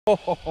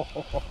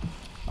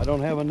I don't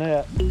have a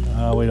net.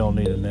 We don't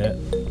need a net.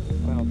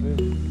 Pound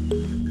fish.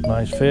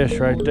 Nice fish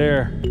right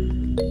there.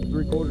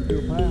 3/4 to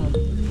a pound.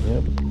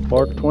 Yep,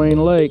 Mark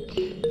Twain Lake.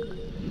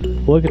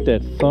 Look at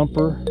that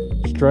thumper,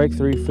 strike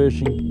three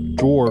fishing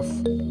dwarf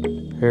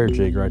hair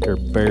jig right there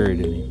buried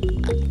in him.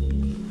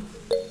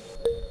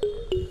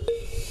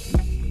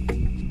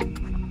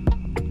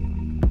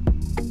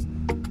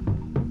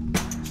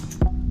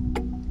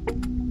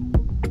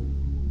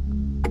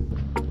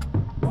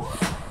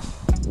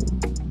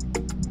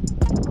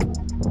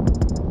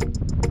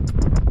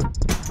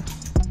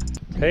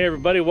 Hey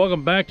everybody,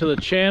 welcome back to the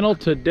channel.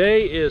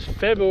 Today is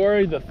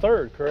February the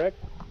 3rd, correct,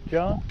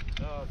 John?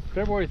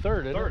 February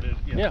 3rd, isn't it?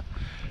 Yeah.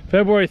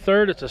 February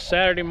 3rd, it's a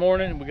Saturday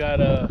morning. We got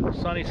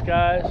sunny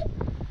skies.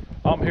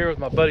 I'm here with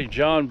my buddy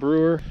John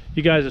Brewer.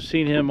 You guys have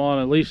seen him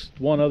on at least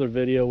one other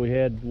video. We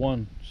had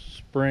one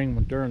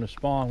spring during the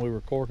spawn. We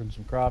were corking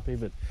some crappie,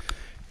 but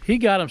he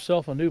got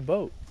himself a new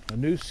boat, a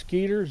new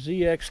Skeeter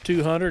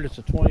ZX200. It's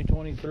a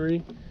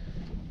 2023,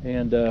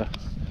 and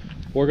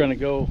we're gonna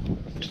go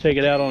take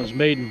it out on his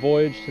maiden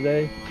voyage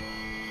today.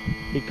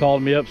 He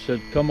called me up, said,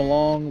 come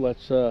along,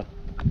 let's go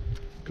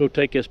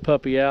take this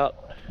puppy out.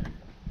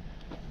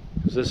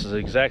 Because this is the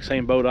exact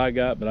same boat I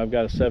got, but I've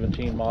got a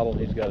 17 model,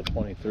 he's got a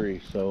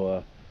 23.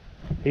 So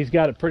he's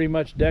got it pretty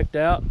much decked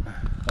out.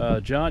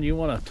 John, you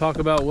wanna talk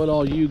about what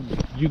all you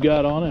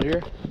got on it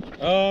here?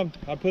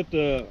 I put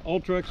the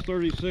Ultrex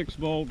 36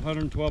 volt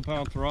 112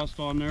 pound thrust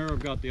on there.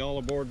 I've got the all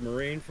aboard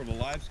Marine for the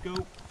live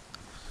scope.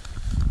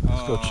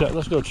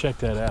 Let's go check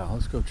that out.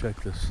 Let's go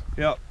check this.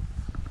 Yep.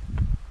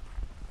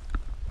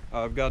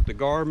 I've got the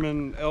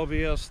Garmin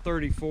LVS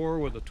 34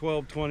 with a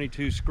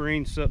 1222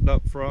 screen sitting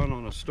up front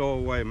on a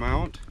stowaway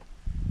mount.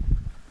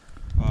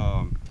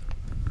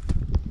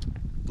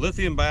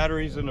 Lithium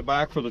batteries in the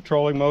back for the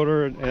trolling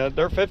motor.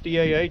 They're 50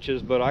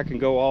 AHs, but I can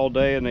go all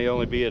day and they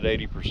only be at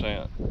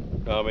 80%.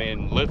 I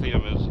mean,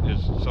 lithium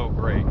is so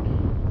great.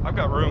 I've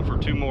got room for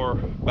 2 more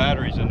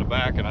batteries in the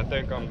back, and I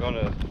think I'm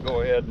gonna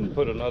go ahead and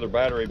put another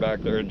battery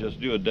back there and just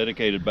do a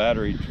dedicated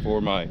battery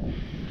for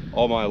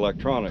all my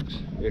electronics,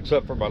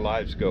 except for my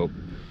live scope.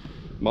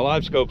 My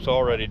live scope's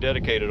already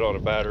dedicated on a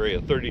battery,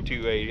 a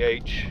 32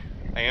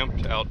 AH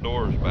amped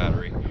outdoors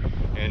battery,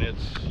 and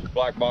it's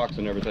black box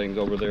and everything's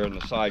over there in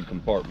the side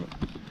compartment.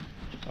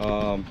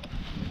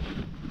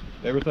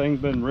 Everything's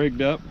been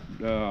rigged up.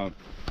 Like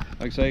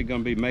I say,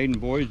 gonna be maiden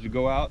voyage to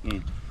go out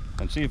and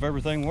see if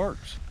everything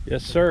works.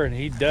 Yes sir, and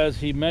he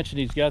mentioned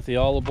he's got the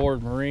all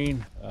aboard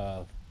Marine.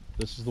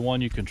 This is the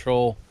one you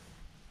control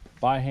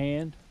by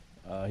hand.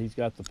 He's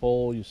got the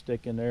pole you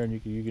stick in there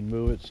and you can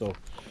move it. So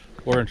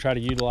we're gonna try to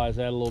utilize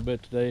that a little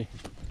bit today.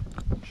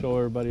 Show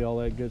everybody all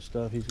that good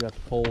stuff. He's got the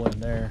pole in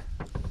there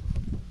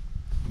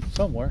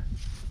somewhere.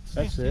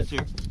 That's it.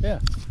 Here. Yeah,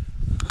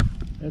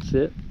 that's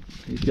it.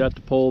 He's got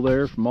the pole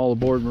there from all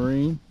aboard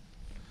Marine.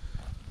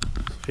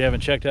 If you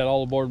haven't checked out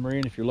all aboard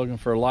Marine, if you're looking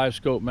for a live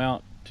scope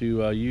mount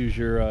to use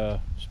your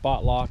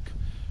spot lock,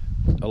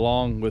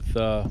 along with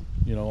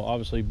you know,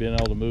 obviously being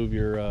able to move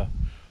your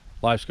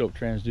live scope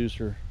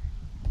transducer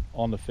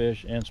on the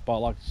fish and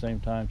spot lock at the same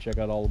time, check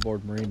out all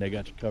aboard Marine. They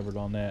got you covered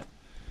on that.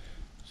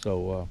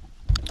 So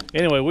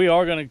anyway, we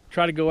are going to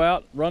try to go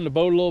out, run the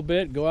boat a little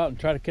bit, go out and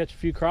try to catch a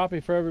few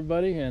crappie for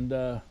everybody,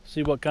 and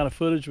see what kind of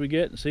footage we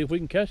get and see if we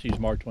can catch these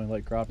Mark Twain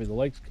Lake crappie. The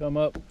lake's come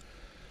up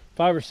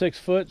 5 or 6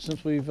 foot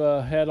since we've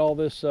had all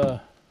this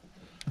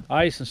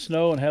ice and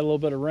snow and had a little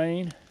bit of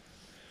rain.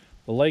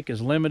 The lake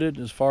is limited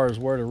as far as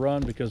where to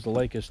run because the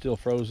lake is still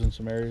frozen in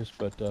some areas,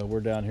 but we're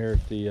down here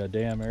at the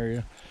dam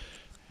area,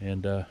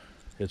 and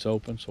it's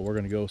open, so we're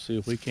going to go see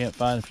if we can't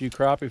find a few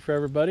crappie for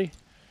everybody.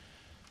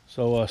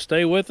 So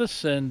stay with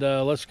us, and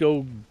let's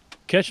go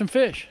catch some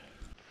fish.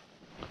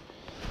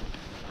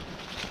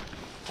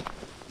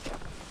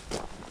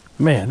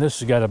 Man, this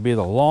has got to be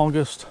the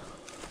longest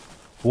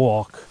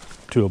walk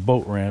to a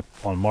boat ramp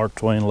on Mark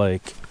Twain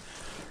Lake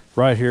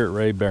right here at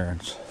Ray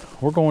Barron's.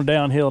 We're going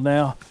downhill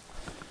now.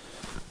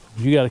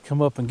 You got to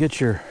come up and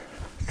get your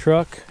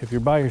truck. If you're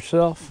by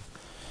yourself,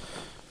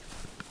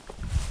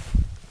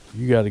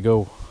 you got to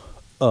go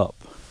up,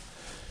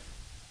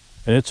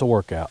 and it's a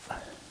workout.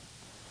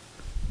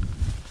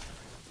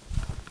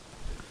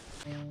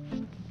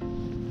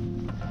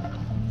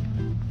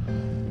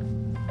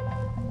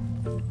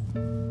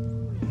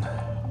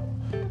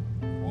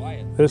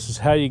 This is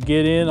how you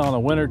get in on the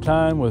winter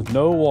time with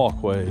no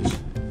walkways.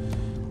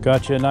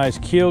 Got you a nice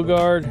keel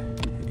guard.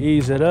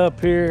 Ease it up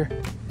here.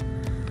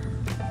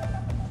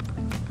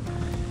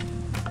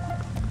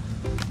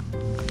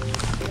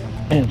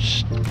 And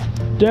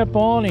step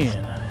on in.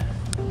 Should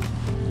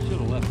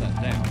have left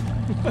that down.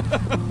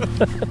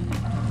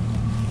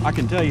 I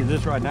can tell you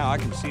this right now, I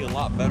can see a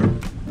lot better in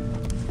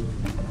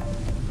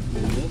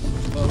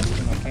this boat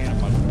than I can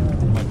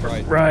in my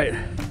Triton. Right.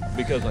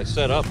 Because I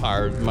set up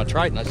higher. My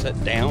Triton I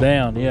set down.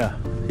 Down, yeah.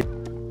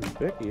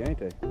 Thicky, ain't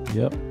they?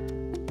 Yep. See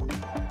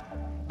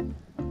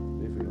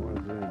if we want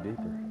to go any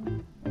deeper.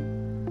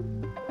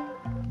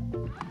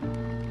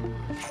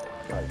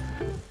 Right.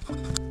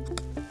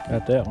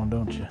 Got that one,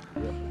 don't you?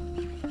 Yep.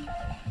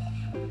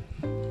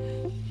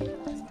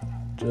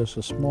 just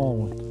a small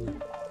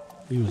one.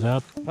 He was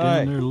out down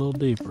Hey. there a little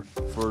deeper.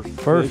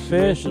 First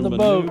fish in the my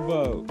boat. new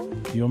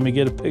boat. You want me to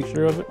get a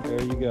picture of it?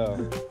 There you go.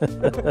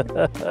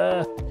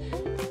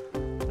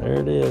 There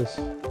it is.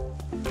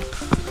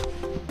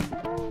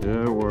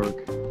 Yeah,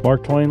 work.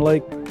 Mark Twain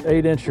Lake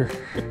 8-incher.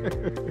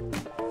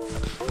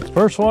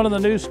 First one in the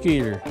new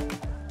Skeeter.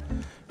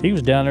 He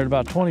was down there at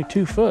about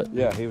 22 foot.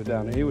 Yeah, he was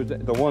down there. He was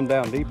the one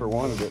down deeper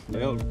wanted it.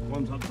 The other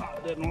ones on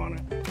top didn't want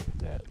it.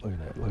 Look at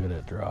that. Look at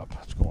that drop.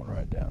 It's going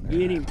right down there.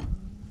 Get him.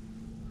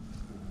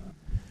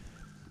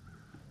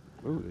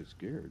 Ooh, they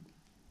scared.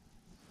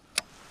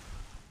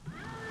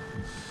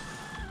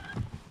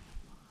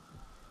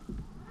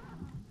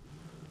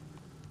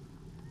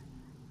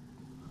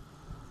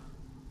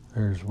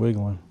 There's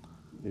wiggling.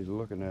 He's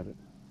looking at it.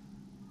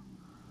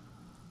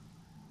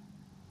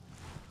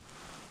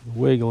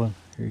 Wiggling.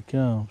 Here he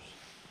comes.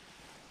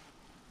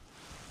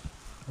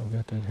 I've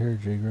got that hair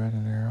jig right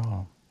in there on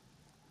him.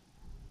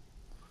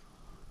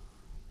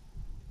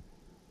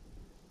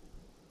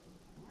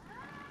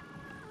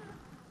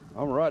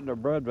 I'm right in their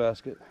bread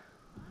basket.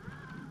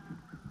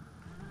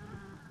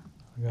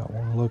 I got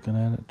one looking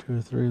at it, 2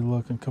 or 3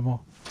 looking. Come on.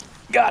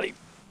 Got him.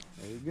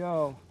 There you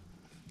go.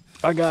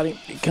 I got him.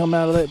 He come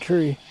out of that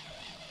tree.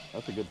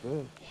 That's a good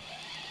fish.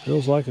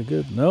 Feels like a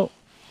good, nope.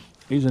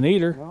 He's an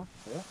eater. No?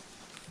 Yeah.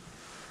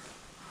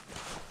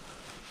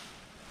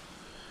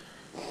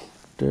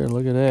 There,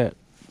 look at that.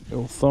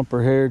 Little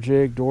thumper hair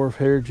jig, dwarf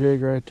hair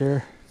jig right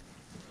there.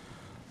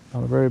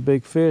 Not a very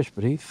big fish,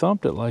 but he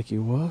thumped it like he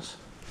was.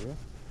 Yeah.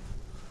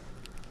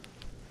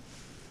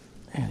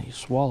 And he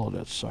swallowed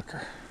that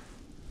sucker.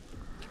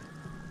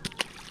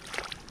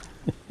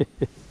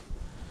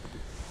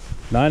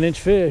 9-inch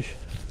fish.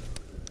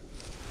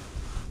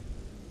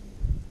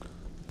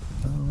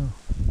 I don't know.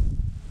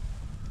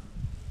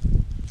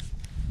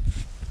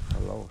 I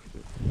lost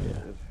it. Yeah.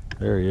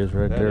 There he is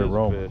right That there, is a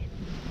roaming. fish.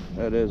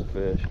 That is a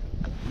fish.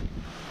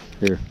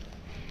 Here.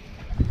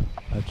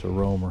 That's a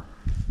roamer.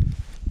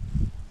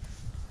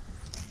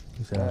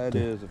 He's out That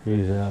there. is a fish.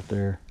 He's out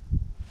there.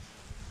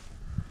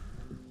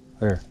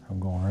 There, I'm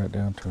going right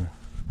down to him.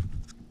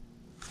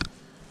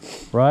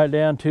 Right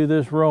down to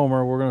this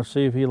roamer. We're going to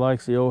see if he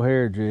likes the old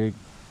hair jig.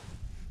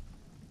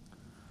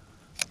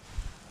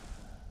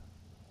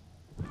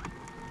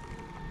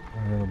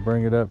 I'm going to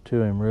bring it up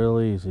to him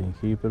real easy and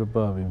keep it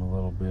above him a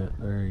little bit.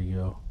 There you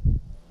go.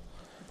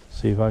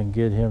 See if I can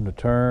get him to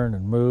turn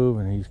and move,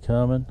 and he's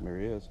coming. There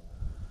he is.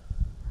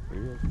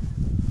 There he is.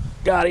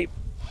 Got him.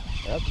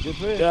 That's a good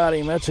fish. Got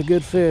him. That's a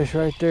good fish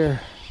right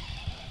there.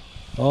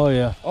 Oh,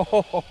 yeah.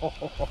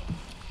 Oh,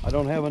 I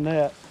don't have a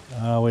net.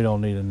 We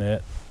don't need a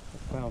net.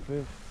 Pound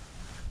fish.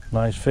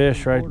 Nice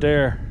fish right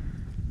there.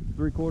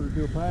 3/4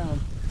 to a pound.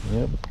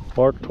 Yep.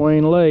 Mark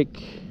Twain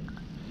Lake.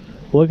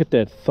 Look at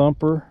that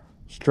thumper,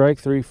 strike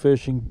 3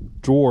 fishing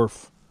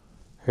dwarf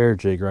hair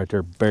jig right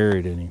there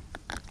buried in him.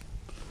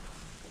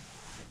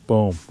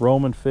 Boom.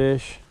 Roaming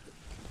fish.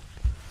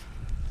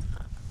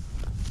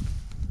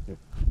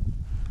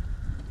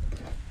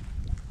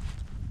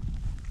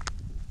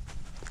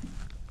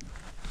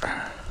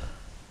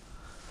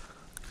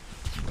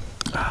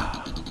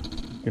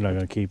 You're not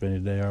going to keep any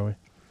today, are we?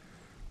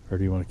 Or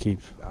do you want to keep?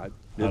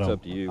 It's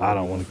up to you. I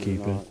don't want to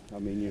keep it. I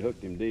mean, you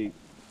hooked him deep.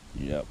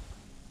 Yep.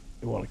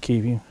 You want to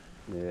keep him?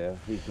 Yeah,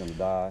 he's gonna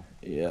die.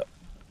 Yep.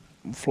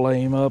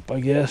 Flay him up,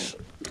 I guess.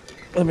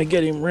 Let me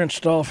get him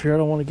rinsed off here. I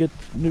don't want to get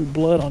new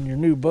blood on your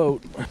new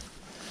boat.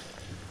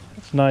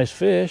 That's a nice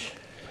fish.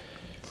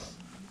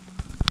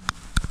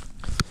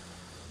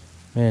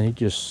 Man,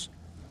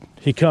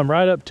 he come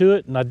right up to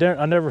it, and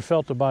I never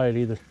felt the bite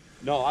either.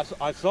 No,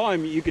 I saw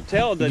him. You could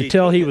tell that You could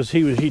tell he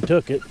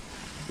took it.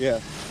 Yeah,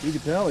 you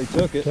could tell he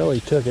took it. Tell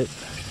he took it.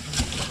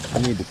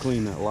 I need to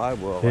clean that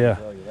live well. Yeah. I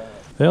can tell you that.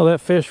 Well,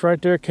 that fish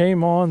right there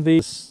came on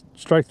the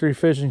Strike 3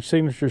 Fishing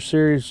Signature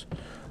Series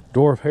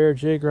dwarf hair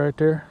jig right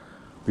there.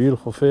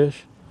 Beautiful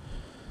fish.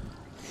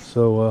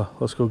 So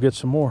let's go get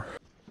some more.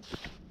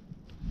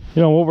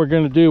 You know what we're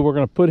going to do? We're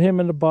going to put him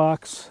in the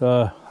box.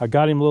 I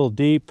got him a little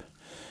deep.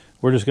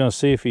 We're just going to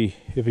see if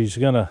he's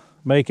going to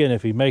make it. And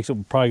if he makes it,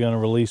 we're probably going to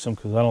release him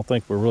because I don't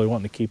think we're really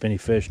wanting to keep any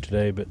fish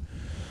today. But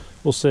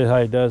we'll see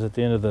how he does at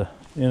the end of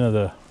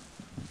the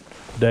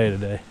day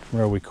today,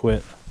 where we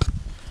quit.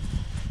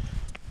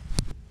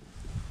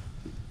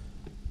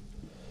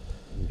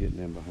 I'm getting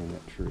in behind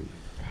that tree.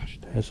 Gosh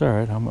dang. That's all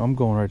right. I'm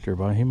going right there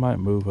by him. He might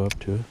move up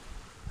to it.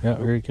 Yeah,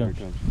 here he comes.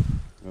 Here he comes.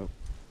 Oh,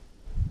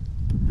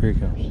 Here he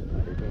comes. here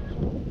he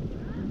comes.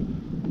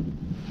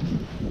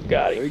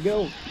 Got There him. you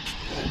go.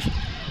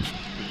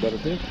 Better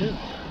fish too.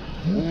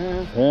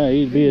 Yeah,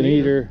 he'd be an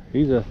eater.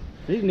 He's an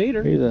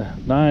eater.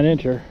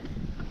 9-incher.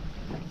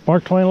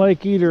 Mark Twain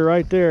Lake eater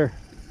right there.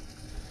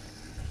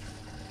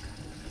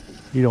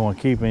 You don't want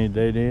to keep any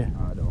today, do you?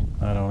 I don't.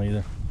 I don't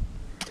either.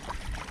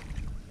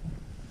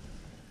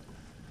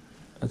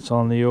 That's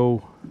on the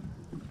old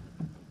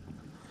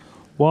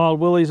Wild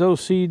Willie's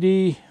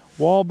OCD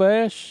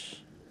Wabash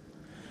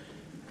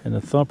and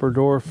the Thumper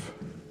Dwarf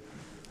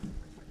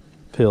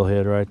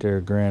Pillhead right there,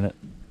 granite,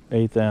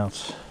 1/8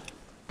 ounce.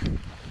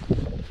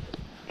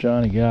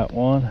 Johnny got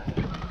one.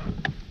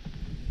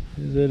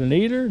 Is it an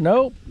eater?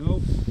 Nope.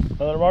 Nope.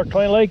 Another Mark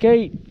Twain Lake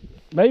 8.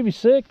 Maybe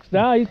 6.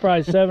 Nah, he's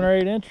probably 7 or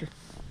 8 incher.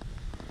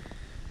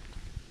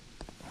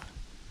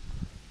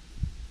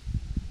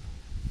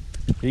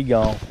 He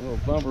gone. A little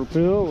bumper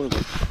pill with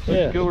a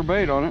 6 killer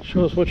bait on it.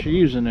 Show us what you're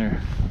using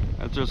there.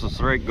 That's just a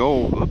straight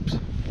gold. Oops.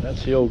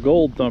 That's the old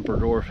gold thumper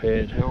dwarf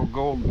head. The old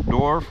gold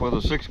dwarf with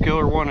a 6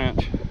 killer 1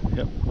 inch.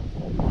 Yep.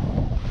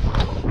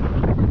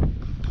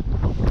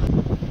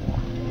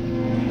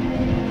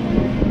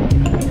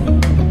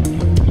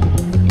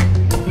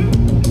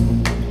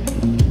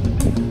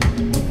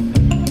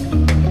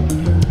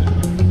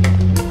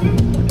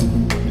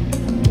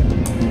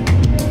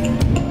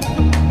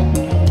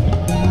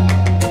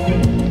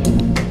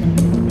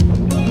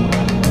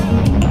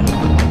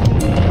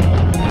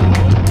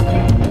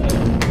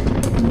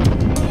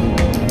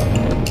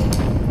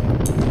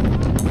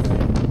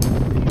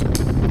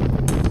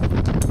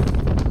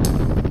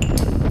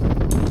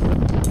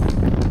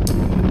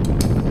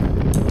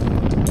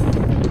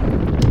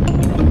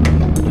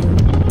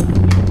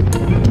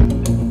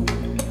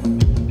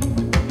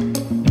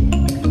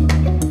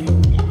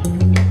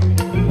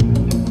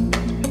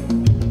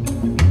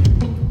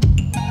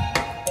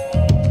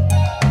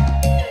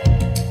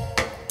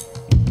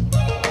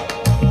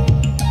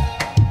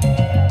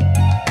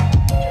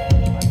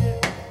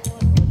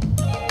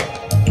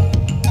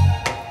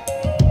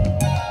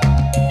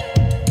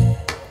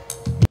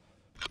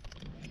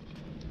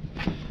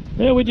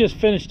 Yeah, we just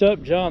finished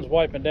up. John's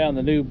wiping down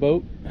the new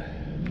boat.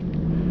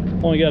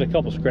 Only got a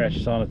couple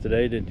scratches on it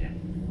today, didn't you?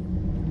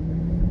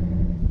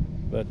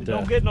 But you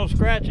don't get no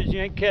scratches,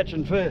 you ain't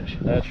catching fish.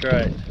 That's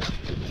right.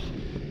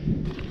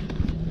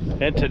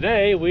 And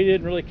today we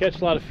didn't really catch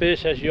a lot of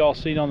fish, as you all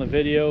seen on the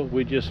video.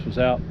 We just was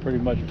out pretty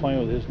much playing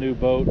with his new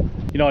boat.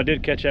 You know, I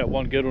did catch that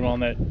one good one on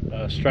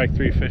that Strike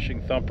 3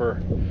 Fishing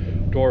Thumper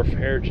dwarf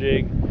hair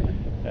jig.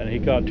 And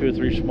he caught 2 or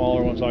 3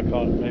 smaller ones. I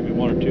caught maybe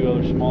 1 or 2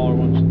 other smaller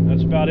ones.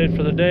 That's about it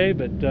for the day,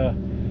 but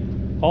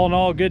all in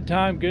all, good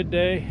time, good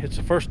day. It's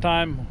the first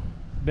time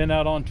been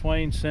out on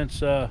Twain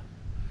since the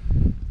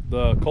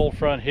cold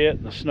front hit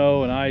and the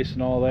snow and ice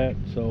and all that.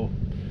 So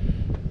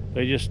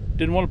they just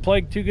didn't want to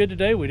play too good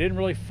today. We didn't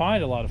really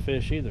find a lot of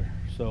fish either.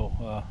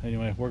 So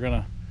anyway, we're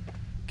gonna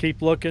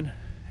keep looking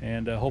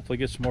and hopefully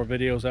get some more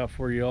videos out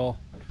for you all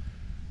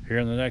here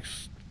in the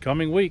next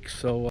coming weeks.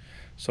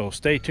 So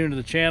stay tuned to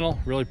the channel.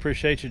 Really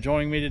appreciate you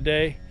joining me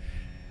today,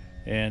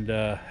 and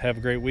have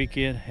a great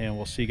weekend, and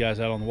we'll see you guys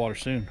out on the water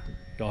soon.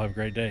 Y'all have a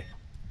great day.